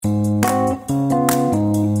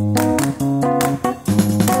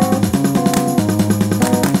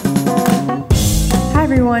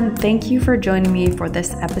Thank you for joining me for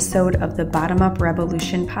this episode of the Bottom Up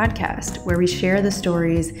Revolution podcast, where we share the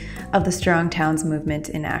stories of the Strong Towns movement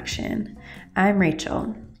in action. I'm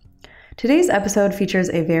Rachel. Today's episode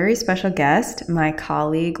features a very special guest, my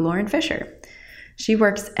colleague, Lauren Fisher. She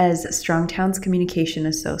works as Strong Towns Communication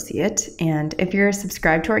Associate, and if you're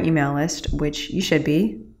subscribed to our email list, which you should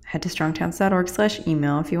be, head to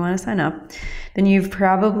strongtowns.org/email if you want to sign up, then you've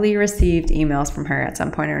probably received emails from her at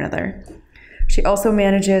some point or another. She also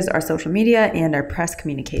manages our social media and our press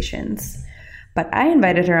communications. But I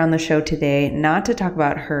invited her on the show today not to talk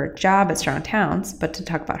about her job at Strong Towns, but to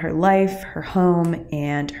talk about her life, her home,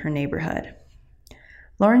 and her neighborhood.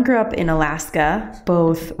 Lauren grew up in Alaska,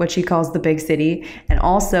 both what she calls the big city and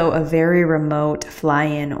also a very remote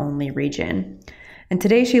fly-in only region. And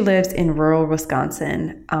today she lives in rural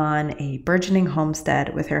Wisconsin on a burgeoning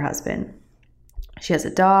homestead with her husband. She has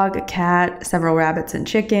a dog, a cat, several rabbits and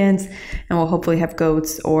chickens, and will hopefully have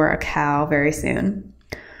goats or a cow very soon.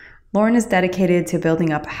 Lauren is dedicated to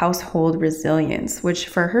building up household resilience, which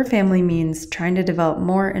for her family means trying to develop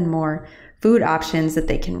more and more food options that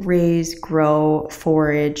they can raise, grow,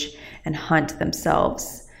 forage, and hunt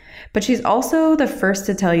themselves. But she's also the first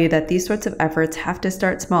to tell you that these sorts of efforts have to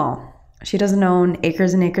start small. She doesn't own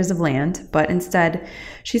acres and acres of land, but instead,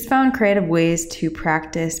 she's found creative ways to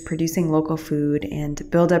practice producing local food and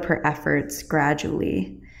build up her efforts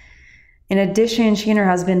gradually. In addition, she and her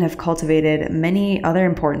husband have cultivated many other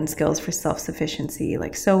important skills for self-sufficiency,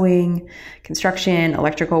 like sewing, construction,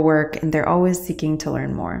 electrical work, and they're always seeking to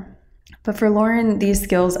learn more. But for Lauren, these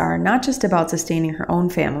skills are not just about sustaining her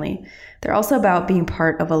own family, they're also about being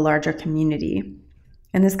part of a larger community.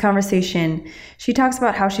 In this conversation, she talks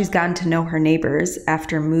about how she's gotten to know her neighbors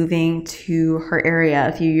after moving to her area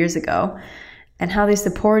a few years ago, and how they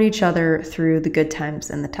support each other through the good times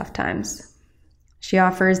and the tough times. She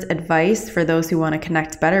offers advice for those who want to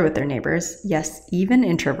connect better with their neighbors. Yes, even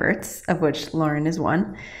introverts, of which Lauren is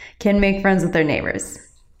one, can make friends with their neighbors.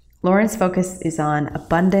 Lauren's focus is on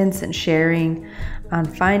abundance and sharing, on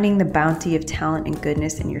finding the bounty of talent and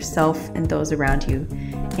goodness in yourself and those around you,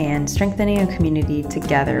 and strengthening a community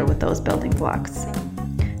together with those building blocks.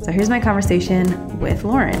 So here's my conversation with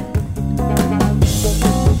Lauren.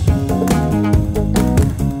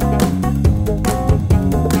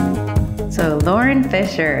 So Lauren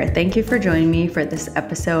Fisher, thank you for joining me for this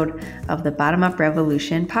episode of the Bottom Up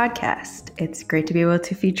Revolution podcast. It's great to be able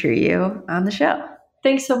to feature you on the show.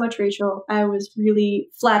 Thanks so much, Rachel. I was really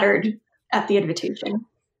flattered at the invitation.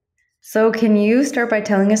 So can you start by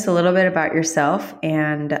telling us a little bit about yourself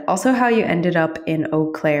and also how you ended up in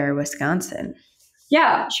Eau Claire, Wisconsin?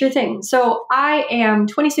 Yeah, sure thing. So I am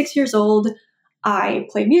 26 years old. I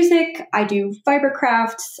play music. I do fiber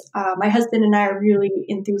crafts. My husband and I are really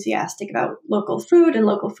enthusiastic about local food and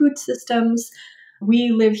local food systems. We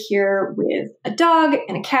live here with a dog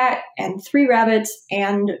and a cat and 3 rabbits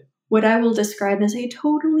and what I will describe as a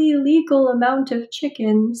totally legal amount of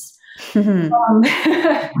chickens. I'm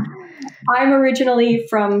originally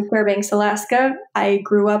from Fairbanks, Alaska. I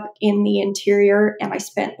grew up in the interior and I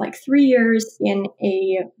spent like 3 years in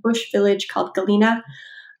a bush village called Galena.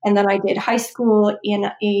 And then I did high school in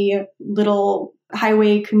a little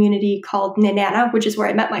highway community called Nenana, which is where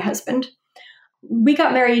I met my husband. We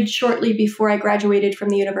got married shortly before I graduated from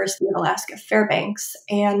the University of Alaska Fairbanks.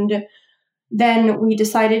 And then we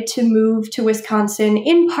decided to move to Wisconsin,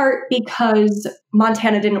 in part because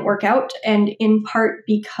Montana didn't work out, and in part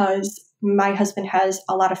because my husband has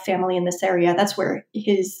a lot of family in this area. That's where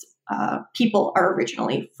his people are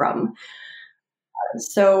originally from.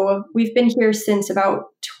 So we've been here since about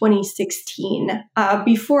 2016.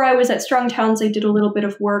 Before I was at Strong Towns, I did a little bit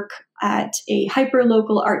of work at a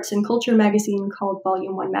hyper-local arts and culture magazine called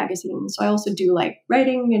Volume 1 Magazine. So I also do like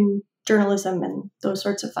writing and journalism and those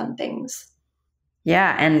sorts of fun things.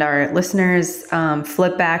 Yeah, and our listeners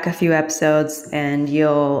flip back a few episodes and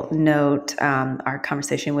you'll note our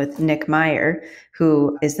conversation with Nick Meyer,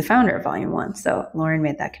 who is the founder of Volume 1. So Lauren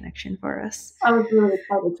made that connection for us. I was really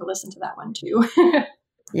excited to listen to that one too.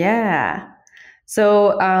 Yeah.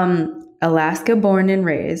 So Alaska born and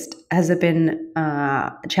raised, has it been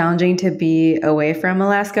challenging to be away from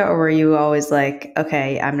Alaska, or were you always like,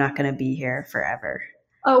 okay, I'm not going to be here forever?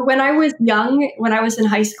 When I was young, when I was in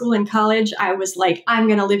high school and college, I was like, I'm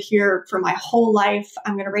going to live here for my whole life.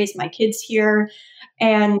 I'm going to raise my kids here.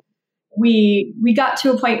 And we got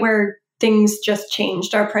to a point where things just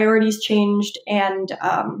changed. Our priorities changed. And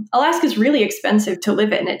Alaska's really expensive to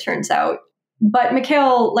live in, it turns out. But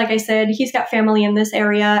Mikhail, like I said, he's got family in this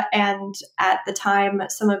area. And at the time,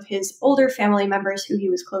 some of his older family members who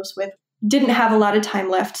he was close with didn't have a lot of time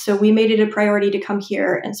left. So we made it a priority to come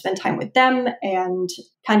here and spend time with them and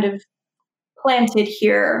kind of planted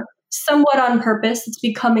here somewhat on purpose. It's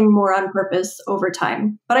becoming more on purpose over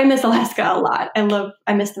time. But I miss Alaska a lot.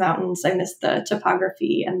 I miss the mountains. I miss the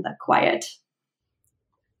topography and the quiet.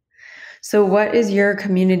 So what is your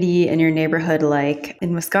community and your neighborhood like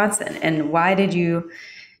in Wisconsin? And why did you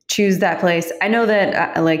choose that place? I know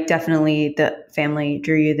that definitely the family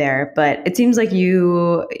drew you there, but it seems like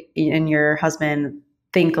you and your husband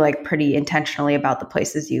think like pretty intentionally about the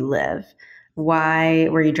places you live. Why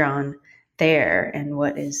were you drawn there, and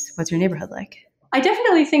what's your neighborhood like? I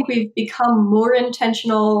definitely think we've become more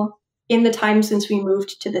intentional in the time since we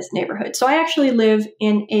moved to this neighborhood. So I actually live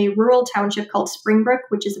in a rural township called Springbrook,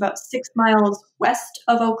 which is about 6 miles west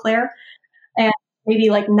of Eau Claire, and maybe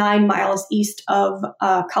like 9 miles east of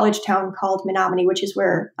a college town called Menominee, which is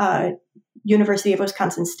where University of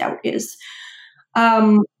Wisconsin Stout is.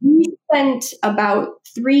 We spent about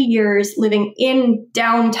 3 years living in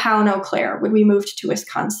downtown Eau Claire when we moved to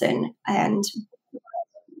Wisconsin. And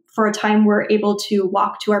for a time, we're able to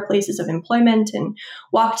walk to our places of employment and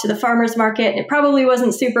walk to the farmer's market. It probably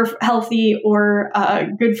wasn't super healthy or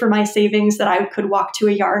good for my savings that I could walk to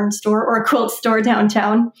a yarn store or a quilt store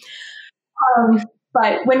downtown.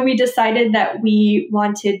 But when we decided that we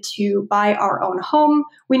wanted to buy our own home,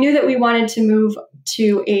 we knew that we wanted to move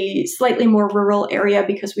to a slightly more rural area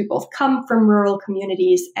because we both come from rural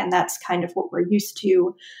communities, and that's kind of what we're used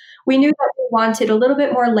to. We knew that we wanted a little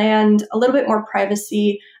bit more land, a little bit more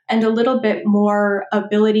privacy, and a little bit more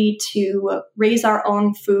ability to raise our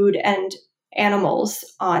own food and animals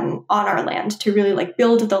on our land, to really like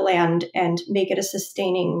build the land and make it a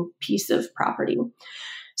sustaining piece of property.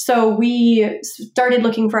 So we started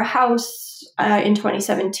looking for a house in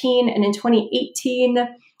 2017, and in 2018,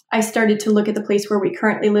 I started to look at the place where we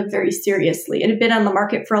currently live very seriously. It had been on the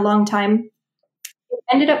market for a long time. It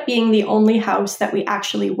ended up being the only house that we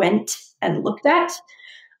actually went and looked at.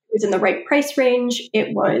 It was in the right price range.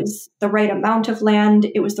 It was the right amount of land.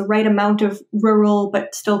 It was the right amount of rural,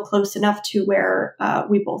 but still close enough to where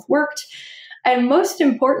we both worked. And most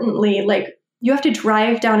importantly, like, you have to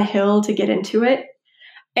drive down a hill to get into it.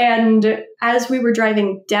 And as we were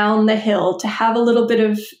driving down the hill, to have a little bit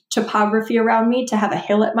of topography around me, to have a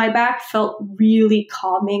hill at my back, felt really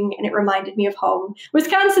calming, and it reminded me of home.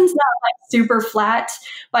 Wisconsin's not like super flat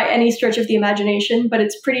by any stretch of the imagination, but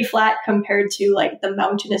it's pretty flat compared to like the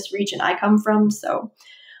mountainous region I come from. So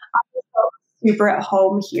I felt super at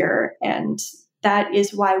home here, and that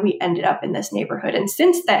is why we ended up in this neighborhood. And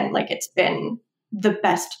since then, like, it's been the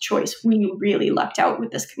best choice. We really lucked out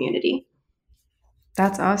with this community.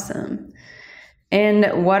 That's awesome.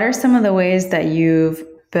 And what are some of the ways that you've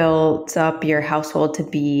built up your household to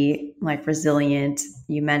be like resilient?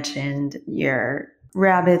 You mentioned your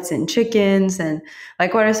rabbits and chickens, and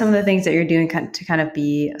like, what are some of the things that you're doing to kind of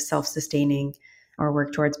be self-sustaining or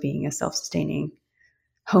work towards being a self-sustaining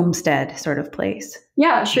homestead sort of place?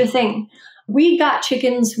 Yeah, sure thing. We got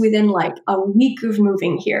chickens within like a week of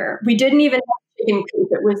moving here. We didn't even have chicken coop.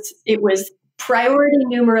 It was priority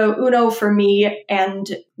numero uno for me.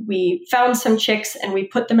 And we found some chicks and we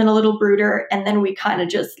put them in a little brooder. And then we kind of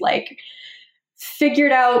just like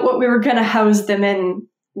figured out what we were going to house them in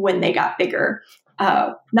when they got bigger.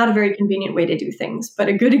 Not a very convenient way to do things, but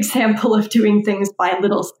a good example of doing things by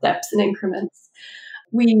little steps and increments.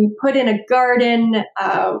 We put in a garden.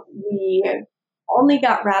 We only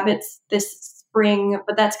got rabbits this spring,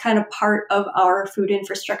 but that's kind of part of our food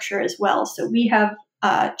infrastructure as well. So we have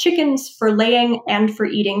chickens for laying and for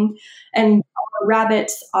eating, and our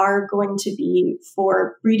rabbits are going to be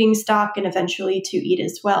for breeding stock and eventually to eat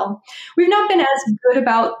as well. We've not been as good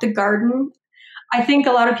about the garden. I think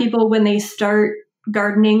a lot of people, when they start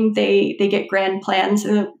gardening, they get grand plans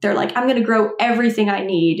and they're like, I'm going to grow everything I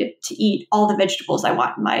need to eat all the vegetables I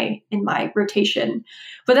want in my rotation.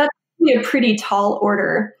 But that's a pretty tall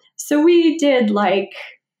order. So we did like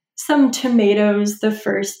some tomatoes the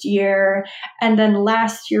first year. And then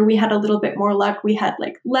last year we had a little bit more luck. We had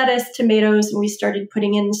like lettuce, tomatoes, and we started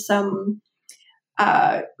putting in some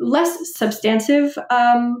less substantive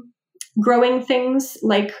growing things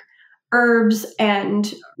like herbs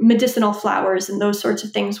and medicinal flowers and those sorts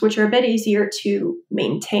of things, which are a bit easier to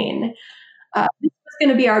maintain. This was going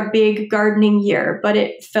to be our big gardening year, but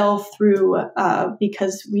it fell through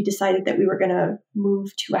because we decided that we were going to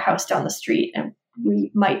move to a house down the street, and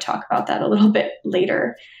we might talk about that a little bit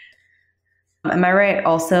later. Am I right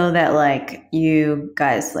also that like you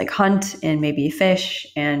guys like hunt and maybe fish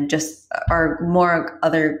and just are more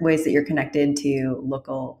other ways that you're connected to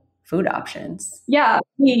local food options? Yeah,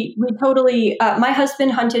 we totally, my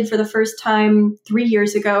husband hunted for the first time 3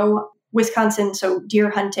 years ago. Wisconsin, so deer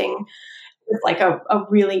hunting was like a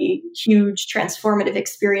really huge transformative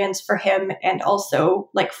experience for him, and also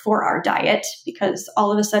like for our diet, because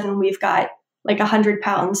all of a sudden we've got like 100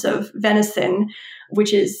 pounds of venison,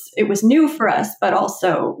 it was new for us, but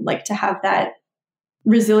also like to have that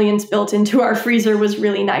resilience built into our freezer was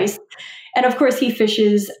really nice. And of course, he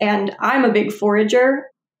fishes, and I'm a big forager.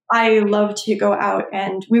 I love to go out,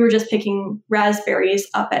 and we were just picking raspberries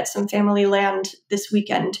up at some family land this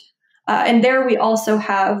weekend. And there we also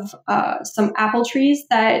have some apple trees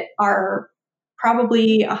that are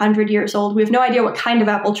probably 100 years old. We have no idea what kind of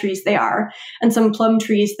apple trees they are, and some plum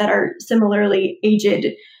trees that are similarly aged.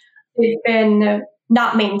 They've been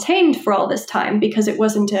not maintained for all this time because it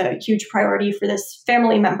wasn't a huge priority for this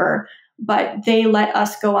family member, but they let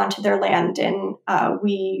us go onto their land, and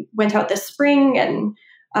we went out this spring and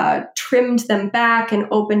trimmed them back and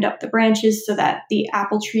opened up the branches so that the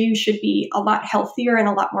apple tree should be a lot healthier and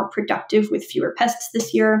a lot more productive with fewer pests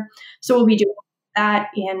this year. So we'll be doing that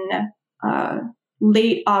in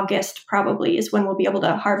late August, probably, is when we'll be able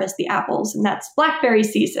to harvest the apples. And that's blackberry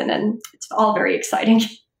season, and it's all very exciting.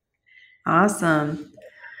 Awesome.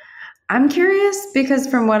 I'm curious because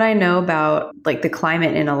from what I know about like the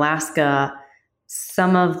climate in Alaska,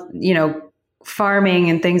 some of, farming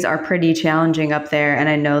and things are pretty challenging up there. And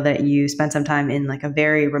I know that you spent some time in like a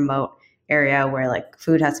very remote area where like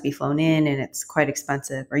food has to be flown in and it's quite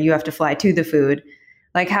expensive, or you have to fly to the food.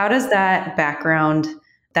 Like, how does that background,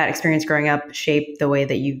 that experience growing up, shape the way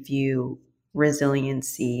that you view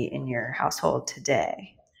resiliency in your household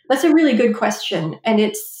today? That's a really good question. And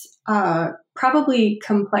it's probably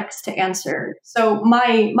complex to answer. So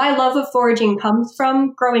my love of foraging comes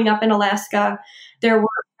from growing up in Alaska. There were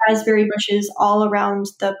raspberry bushes all around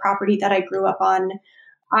the property that I grew up on.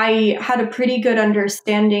 I had a pretty good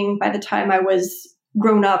understanding by the time I was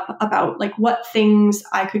grown up about like what things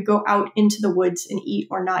I could go out into the woods and eat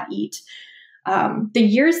or not eat. The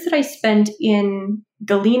years that I spent in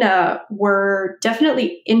Galena were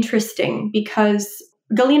definitely interesting because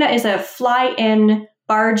Galena is a fly-in,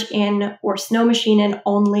 barge-in, or snow machine-in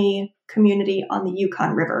only community on the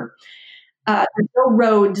Yukon River. There's no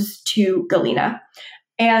roads to Galena.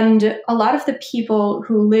 And a lot of the people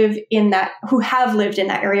who have lived in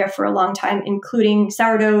that area for a long time, including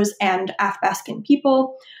Sourdoughs and Athabascan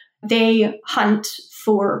people, they hunt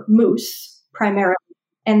for moose primarily,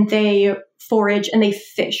 and they forage and they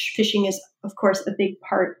fish. Fishing is, of course, a big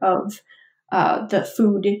part of the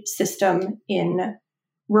food system in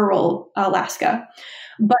rural Alaska.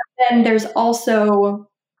 But then there's also,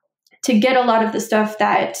 to get a lot of the stuff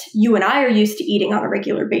that you and I are used to eating on a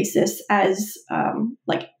regular basis,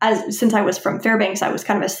 since I was from Fairbanks, I was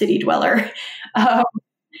kind of a city dweller.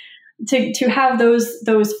 To have those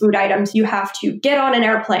food items, you have to get on an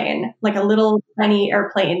airplane, like a little tiny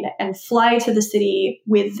airplane, and fly to the city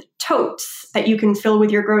with totes that you can fill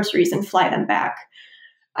with your groceries and fly them back.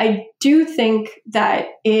 I do think that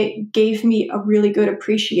it gave me a really good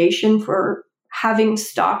appreciation for having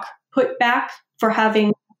stock put back, for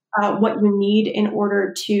having what you need in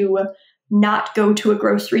order to not go to a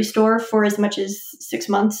grocery store for as much as 6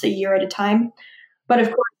 months, a year at a time. But of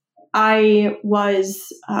course, I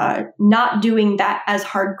was not doing that as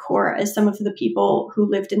hardcore as some of the people who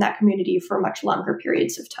lived in that community for much longer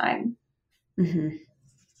periods of time. Mm-hmm.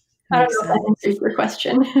 I don't know if that answers your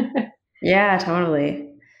question. Yeah, totally.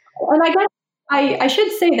 And I guess I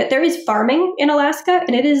should say that there is farming in Alaska,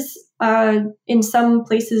 and it is in some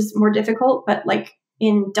places more difficult, but like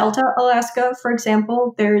in Delta, Alaska, for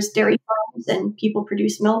example, there's dairy farms and people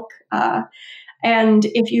produce milk. And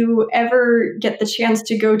if you ever get the chance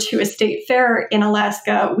to go to a state fair in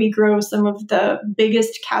Alaska, we grow some of the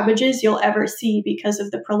biggest cabbages you'll ever see because of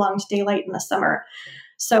the prolonged daylight in the summer.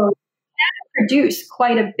 So we can produce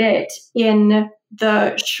quite a bit in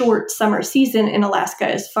the short summer season in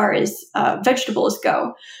Alaska as far as vegetables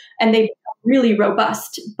go. And they become really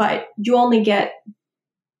robust, but you only get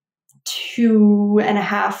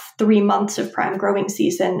 2.5, 3 months of prime growing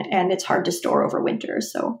season, and it's hard to store over winter.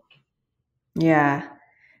 So yeah,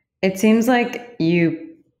 it seems like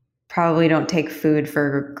you probably don't take food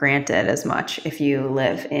for granted as much if you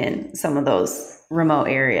live in some of those remote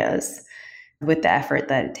areas with the effort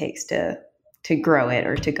that it takes to grow it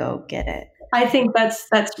or to go get it. I think that's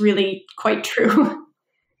really quite true.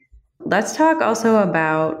 Let's talk also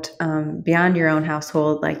about beyond your own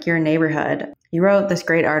household, like your neighborhood. You wrote this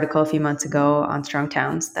great article a few months ago on Strong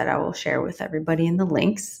Towns that I will share with everybody in the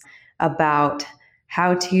links about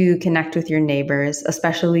how to connect with your neighbors,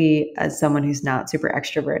 especially as someone who's not super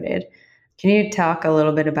extroverted. Can you talk a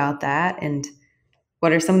little bit about that? And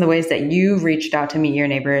what are some of the ways that you've reached out to meet your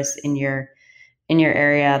neighbors in your in your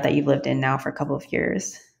area that you've lived in now for a couple of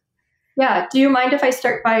years. Yeah. Do you mind if I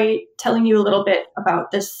start by telling you a little bit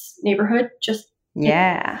about this neighborhood?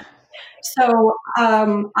 Yeah. So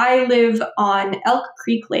I live on Elk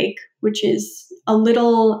Creek Lake, which is a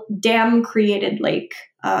little dam-created lake,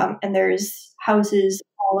 and there's houses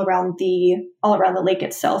all around the lake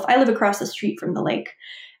itself. I live across the street from the lake,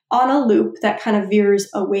 on a loop that kind of veers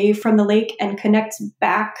away from the lake and connects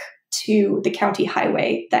back to the county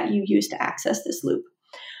highway that you use to access this loop.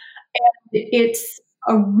 And it's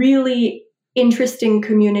a really interesting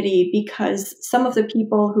community because some of the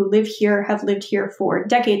people who live here have lived here for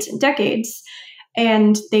decades and decades,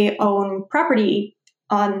 and they own property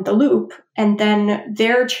on the loop. And then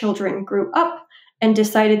their children grew up and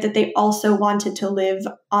decided that they also wanted to live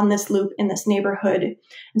on this loop in this neighborhood.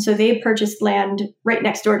 And so they purchased land right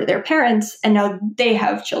next door to their parents, and now they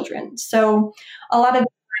have children. So a lot of the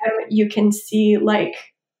time you can see like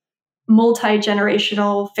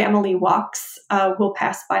multi-generational family walks will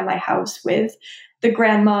pass by my house with the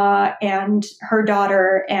grandma and her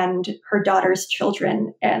daughter's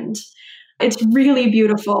children. And it's really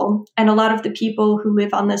beautiful. And a lot of the people who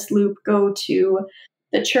live on this loop go to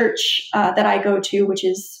the church that I go to, which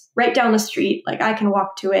is right down the street. Like I can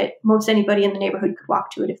walk to it. Most anybody in the neighborhood could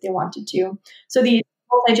walk to it if they wanted to. So these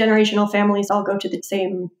multi-generational families all go to the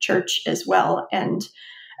same church as well. And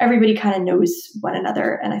everybody kind of knows one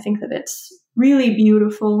another. And I think that it's really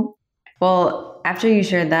beautiful. Well, after you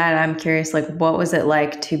shared that, I'm curious, like, what was it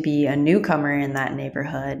like to be a newcomer in that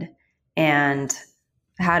neighborhood? And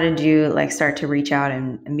how did you like start to reach out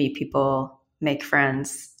and meet people, make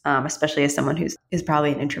friends, especially as someone who's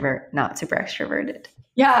probably an introvert, not super extroverted?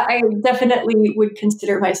 Yeah, I definitely would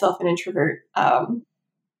consider myself an introvert.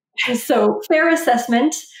 So fair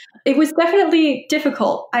assessment. It was definitely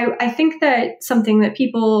difficult. I think that something that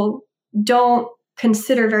people don't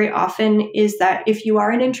consider very often is that if you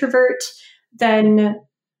are an introvert, then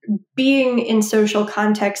being in social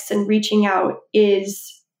contexts and reaching out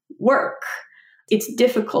is work. It's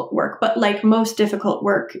difficult work, but like most difficult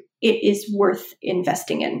work, it is worth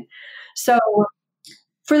investing in. So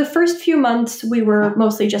for the first few months, we were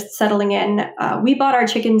mostly just settling in. We bought our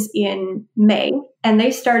chickens in May, and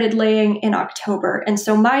they started laying in October. And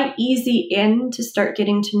so my easy in to start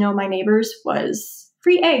getting to know my neighbors was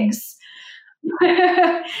free eggs.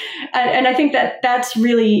 And I think that that's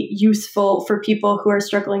really useful for people who are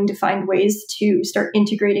struggling to find ways to start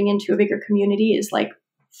integrating into a bigger community, is like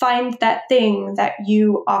find that thing that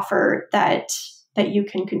you offer that you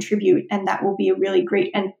can contribute, and that will be a really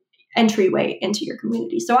great entryway into your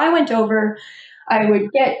community. So I went over, I would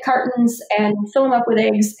get cartons and fill them up with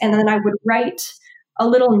eggs, and then I would write a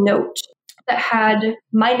little note that had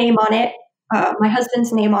my name on it, my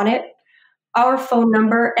husband's name on it, our phone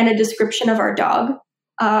number, and a description of our dog.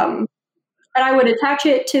 And I would attach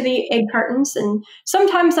it to the egg cartons, and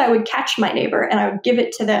sometimes I would catch my neighbor and I would give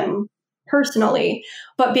it to them personally.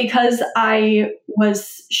 But because I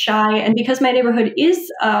was shy, and because my neighborhood is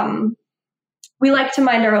we like to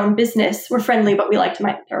mind our own business. We're friendly, but we like to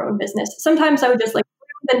mind our own business. Sometimes I would just like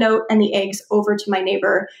put the note and the eggs over to my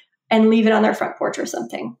neighbor and leave it on their front porch or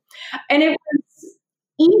something. And it was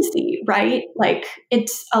easy, right? Like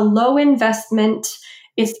it's a low investment.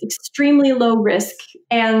 It's extremely low risk,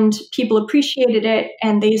 and people appreciated it,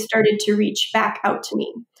 and they started to reach back out to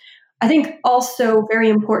me. I think also very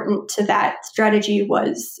important to that strategy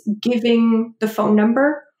was giving the phone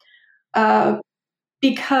number,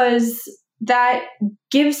 because that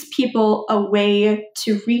gives people a way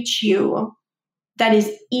to reach you that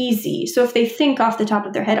is easy. So if they think off the top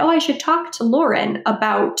of their head, oh, I should talk to Lauren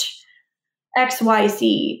about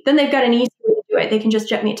XYZ, then they've got an easy way to do it. They can just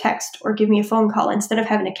jet me a text or give me a phone call instead of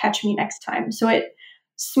having to catch me next time. So it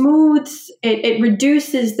smooths, it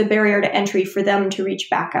reduces the barrier to entry for them to reach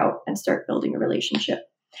back out and start building a relationship.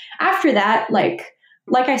 After that, like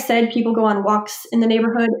I said, people go on walks in the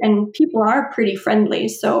neighborhood and people are pretty friendly.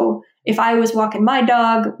 So if I was walking my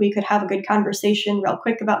dog, we could have a good conversation real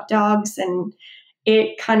quick about dogs, and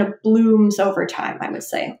it kind of blooms over time, I would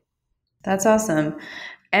say. That's awesome.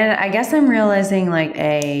 And I guess I'm realizing like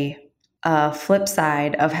a flip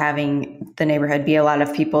side of having the neighborhood be a lot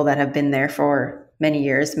of people that have been there for many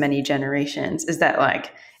years, many generations, is that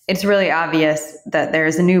like it's really obvious that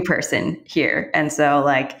there's a new person here. And so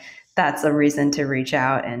like that's a reason to reach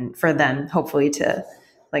out and for them hopefully to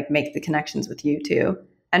like make the connections with you too.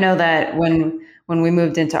 I know that when we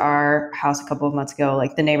moved into our house a couple of months ago,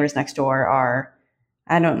 like the neighbors next door are,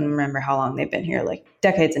 I don't remember how long they've been here, like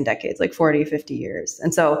decades and decades, like 40, 50 years.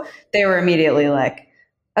 And so they were immediately like,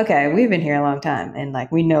 okay, we've been here a long time. And like,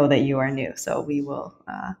 we know that you are new. So we'll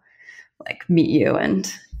like meet you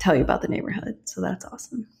and tell you about the neighborhood. So that's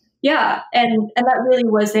awesome. Yeah. And that really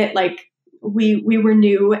was it. Like we were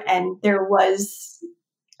new and there was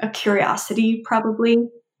a curiosity, probably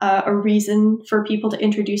a reason for people to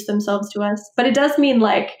introduce themselves to us. But it does mean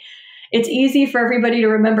like it's easy for everybody to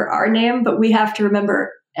remember our name, but we have to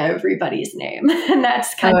remember everybody's name. And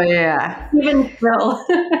that's kind of even still.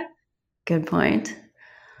 Good point.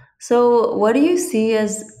 So what do you see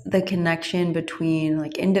as the connection between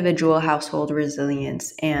like individual household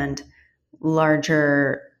resilience and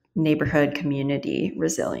larger neighborhood community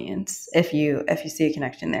resilience? If you see a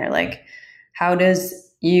connection there, like how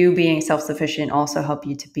does you being self-sufficient also help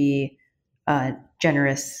you to be a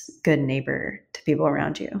generous, good neighbor to people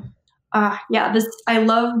around you? Yeah, I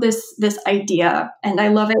love this idea, and I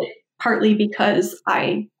love it partly because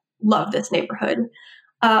I love this neighborhood.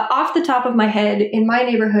 Off the top of my head, in my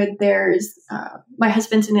neighborhood, there's my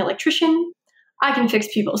husband's an electrician. I can fix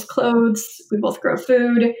people's clothes. We both grow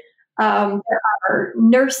food. There are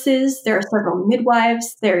nurses. There are several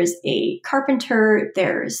midwives. There's a carpenter.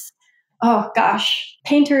 There's,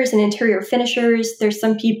 painters and interior finishers. There's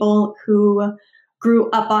some people who grew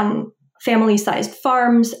up on family-sized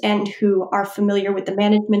farms and who are familiar with the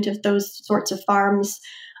management of those sorts of farms.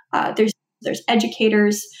 There's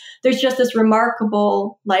educators. There's just this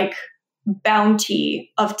remarkable like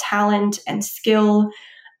bounty of talent and skill.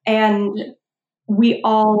 And we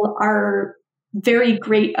all are very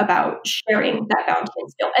great about sharing that bounty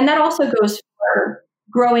and skill. And that also goes for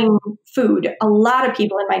growing food. A lot of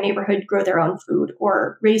people in my neighborhood grow their own food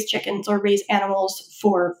or raise chickens or raise animals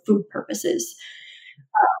for food purposes.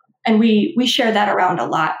 And we share that around a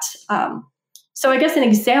lot. So I guess an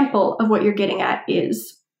example of what you're getting at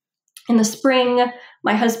is in the spring,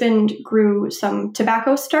 my husband grew some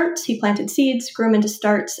tobacco starts. He planted seeds, grew them into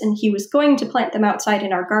starts, and he was going to plant them outside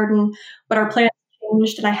in our garden, but our plans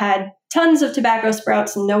changed and I had tons of tobacco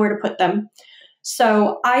sprouts and nowhere to put them.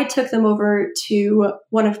 So I took them over to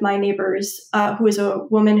one of my neighbors, who is a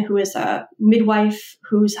woman who is a midwife,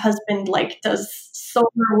 whose husband does solar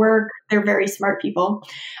work. They're very smart people.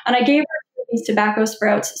 And I gave her these tobacco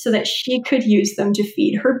sprouts so that she could use them to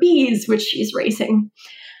feed her bees, which she's raising.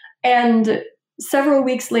 And several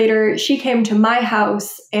weeks later, she came to my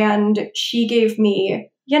house and she gave me,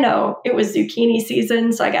 it was zucchini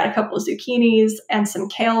season. So I got a couple of zucchinis and some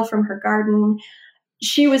kale from her garden.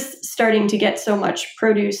 She was starting to get so much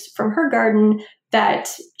produce from her garden that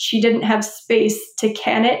she didn't have space to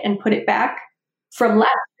can it and put it back from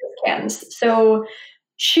last year's cans. So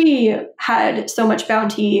she had so much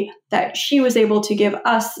bounty that she was able to give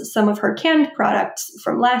us some of her canned products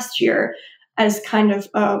from last year as kind of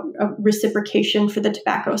a reciprocation for the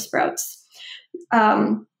tobacco sprouts.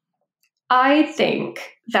 I think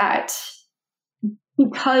that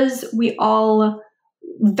because we all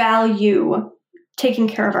value taking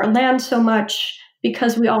care of our land so much,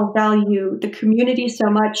 because we all value the community so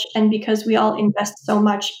much, and because we all invest so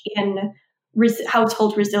much in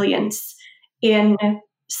household resilience, in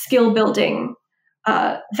skill building,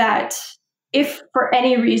 that if for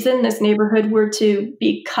any reason this neighborhood were to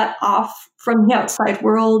be cut off from the outside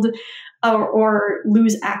world or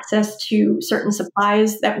lose access to certain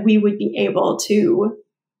supplies, that we would be able to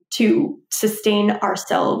sustain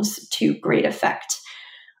ourselves to great effect.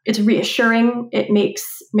 It's reassuring. It makes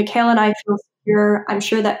Mikhail and I feel secure. I'm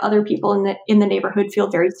sure that other people in the neighborhood feel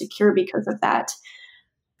very secure because of that.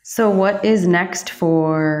 So what is next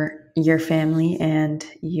for your family and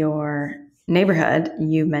your neighborhood?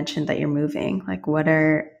 You mentioned that you're moving.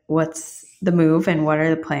 What's the move and what are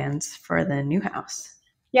the plans for the new house?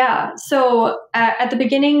 Yeah. So at the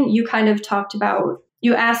beginning, you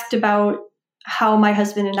asked about how my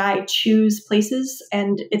husband and I choose places,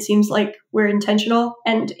 and it seems like we're intentional.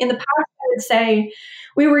 And in the past, I would say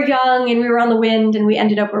we were young and we were on the wind and we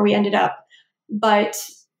ended up where we ended up. But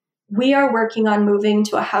we are working on moving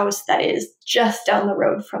to a house that is just down the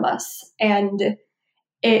road from us. And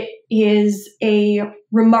it is a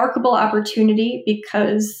remarkable opportunity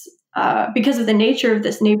because of the nature of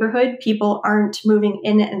this neighborhood. People aren't moving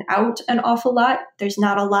in and out an awful lot. There's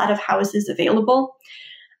not a lot of houses available.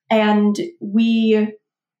 And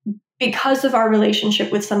because of our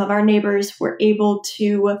relationship with some of our neighbors, we're able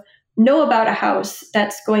to know about a house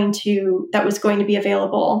that was going to be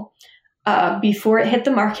available before it hit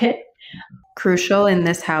the market. Crucial in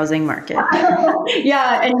this housing market.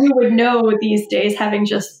 Yeah, and you would know these days, having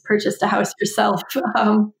just purchased a house yourself.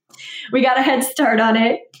 We got a head start on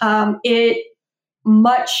it. It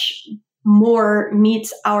much more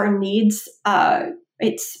meets our needs.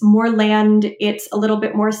 It's more land. It's a little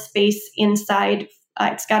bit more space inside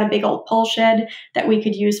It's got a big old pole shed that we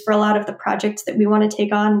could use for a lot of the projects that we want to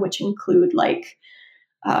take on, which include like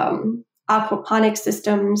aquaponic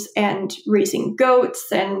systems and raising goats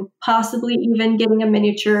and possibly even getting a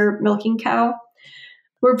miniature milking cow.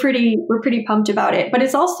 We're pretty pumped about it. But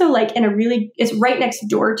it's also like it's right next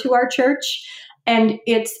door to our church, and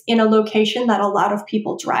it's in a location that a lot of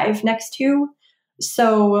people drive next to.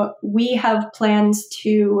 So we have plans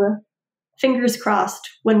to, fingers crossed,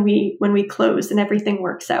 when we close and everything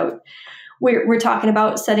works out, we're talking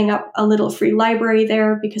about setting up a little free library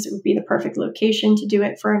there because it would be the perfect location to do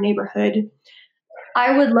it for our neighborhood.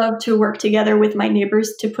 I would love to work together with my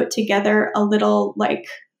neighbors to put together a little like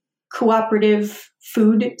cooperative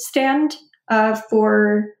food stand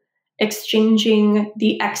for exchanging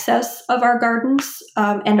the excess of our gardens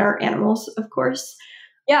and our animals, of course.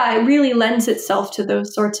 Yeah, it really lends itself to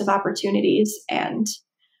those sorts of opportunities. And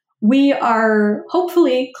we are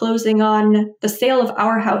hopefully closing on the sale of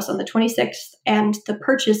our house on the 26th and the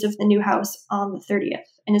purchase of the new house on the 30th.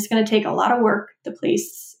 And it's going to take a lot of work. The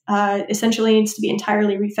place essentially needs to be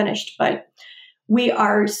entirely refinished, but we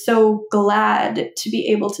are so glad to be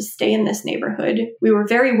able to stay in this neighborhood. We were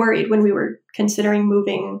very worried when we were considering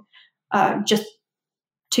moving just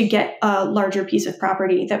to get a larger piece of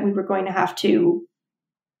property that we were going to have to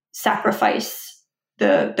sacrifice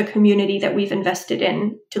the community that we've invested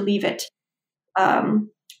in to leave it.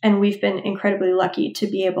 And we've been incredibly lucky to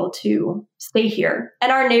be able to stay here.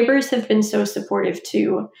 And our neighbors have been so supportive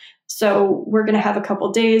too. So we're going to have a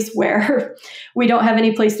couple days where we don't have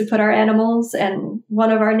any place to put our animals. And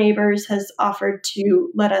one of our neighbors has offered to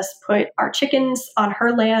let us put our chickens on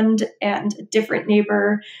her land. And a different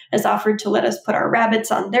neighbor has offered to let us put our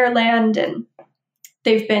rabbits on their land. And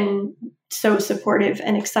they've been so supportive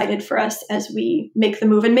and excited for us as we make the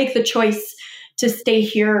move and make the choice to stay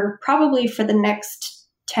here probably for the next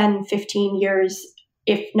 10, 15 years,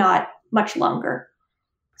 if not much longer.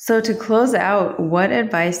 So to close out, what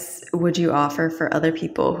advice would you offer for other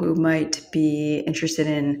people who might be interested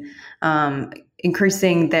in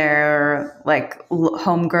increasing their like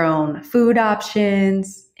homegrown food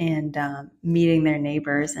options and meeting their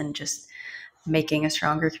neighbors and just making a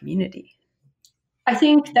stronger community? I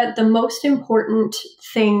think that the most important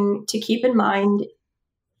thing to keep in mind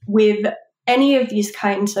with any of these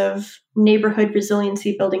kinds of neighborhood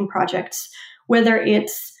resiliency building projects, whether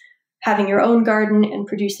it's having your own garden and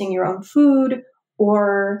producing your own food,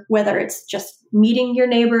 or whether it's just meeting your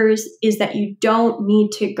neighbors, is that you don't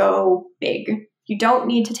need to go big. You don't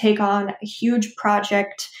need to take on a huge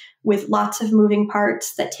project with lots of moving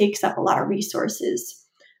parts that takes up a lot of resources.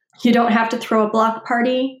 You don't have to throw a block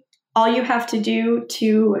party. All you have to do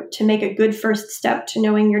to make a good first step to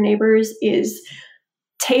knowing your neighbors is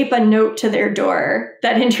tape a note to their door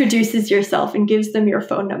that introduces yourself and gives them your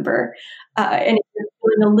phone number. And if you're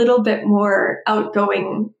feeling a little bit more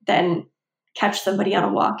outgoing, then catch somebody on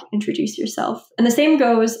a walk, introduce yourself. And the same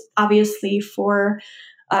goes, obviously, for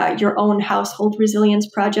your own household resilience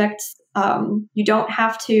projects. You don't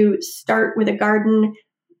have to start with a garden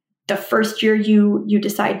the first year you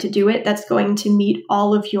decide to do it. That's going to meet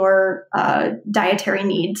all of your dietary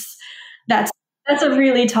needs. That's a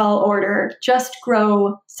really tall order. Just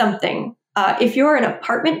grow something. If you're an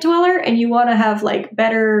apartment dweller and you want to have like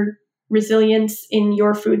better resilience in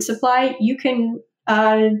your food supply, you can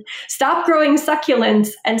stop growing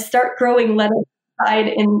succulents and start growing lettuce.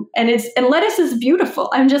 And lettuce is beautiful.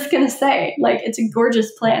 I'm just going to say, like, it's a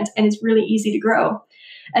gorgeous plant and it's really easy to grow.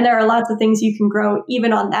 And there are lots of things you can grow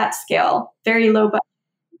even on that scale, very low budget,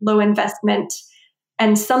 low investment.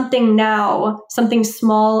 And something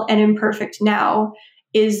small and imperfect now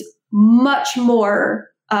is much more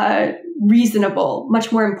reasonable,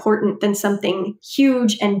 much more important than something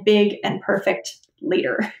huge and big and perfect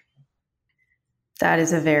later. That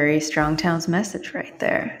is a very Strong Towns message right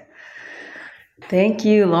there. Thank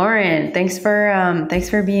you, Lauren. Thanks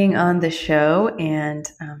for being on the show and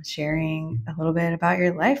sharing a little bit about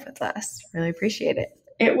your life with us. Really appreciate it.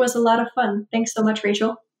 It was a lot of fun. Thanks so much,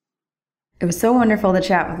 Rachel. It was so wonderful to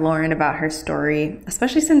chat with Lauren about her story,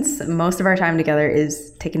 especially since most of our time together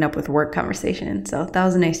is taken up with work conversation. So that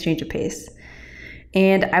was a nice change of pace.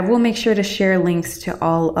 And I will make sure to share links to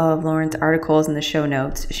all of Lauren's articles in the show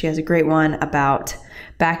notes. She has a great one about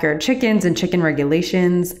backyard chickens and chicken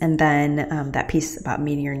regulations, and then that piece about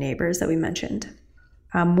meeting your neighbors that we mentioned.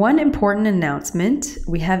 One important announcement,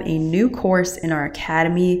 we have a new course in our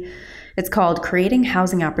academy. It's called Creating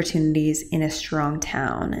Housing Opportunities in a Strong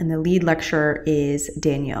Town, and the lead lecturer is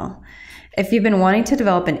Danielle. If you've been wanting to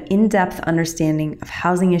develop an in-depth understanding of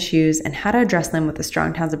housing issues and how to address them with the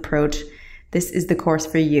Strong Towns approach, this is the course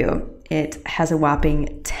for you. It has a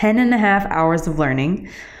whopping 10 and a half hours of learning,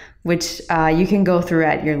 which you can go through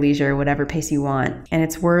at your leisure, whatever pace you want. And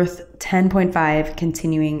it's worth 10.5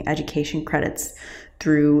 continuing education credits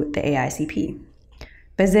through the AICP.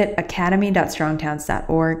 Visit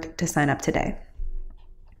academy.strongtowns.org to sign up today.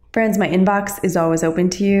 Friends, my inbox is always open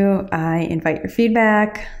to you. I invite your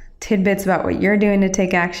feedback, tidbits about what you're doing to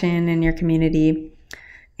take action in your community.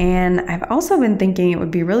 And I've also been thinking it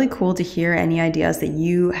would be really cool to hear any ideas that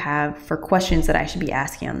you have for questions that I should be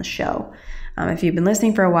asking on the show. If you've been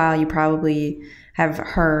listening for a while, you probably have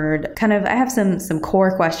heard I have some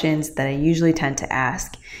core questions that I usually tend to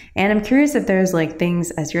ask. And I'm curious if there's like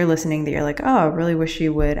things as you're listening that you're like, oh, I really wish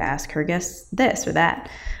you would ask her guests this or that.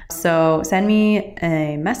 So send me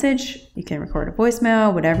a message. You can record a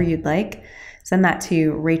voicemail, whatever you'd like. Send that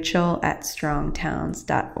to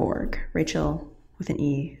rachel@strongtowns.org. Rachel with an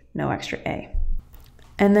E, no extra A.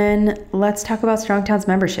 And then let's talk about Strong Towns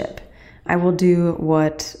membership. I will do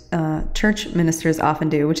what church ministers often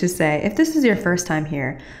do, which is say, if this is your first time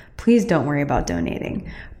here, please don't worry about donating.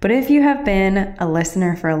 But if you have been a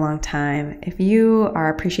listener for a long time, if you are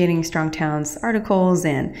appreciating Strong Towns articles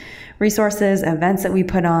and resources, events that we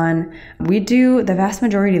put on, we do the vast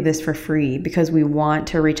majority of this for free because we want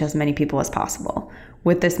to reach as many people as possible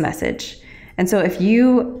with this message. And so if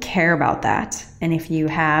you care about that, and if you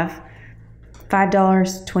have $5,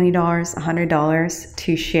 $20, $100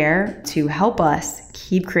 to share to help us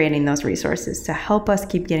keep creating those resources, to help us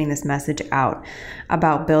keep getting this message out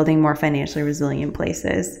about building more financially resilient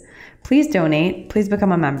places, please donate. Please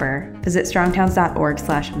become a member. Visit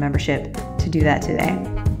strongtowns.org/membership to do that today.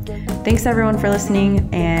 Thanks everyone for listening,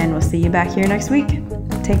 and we'll see you back here next week.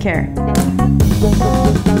 Take care.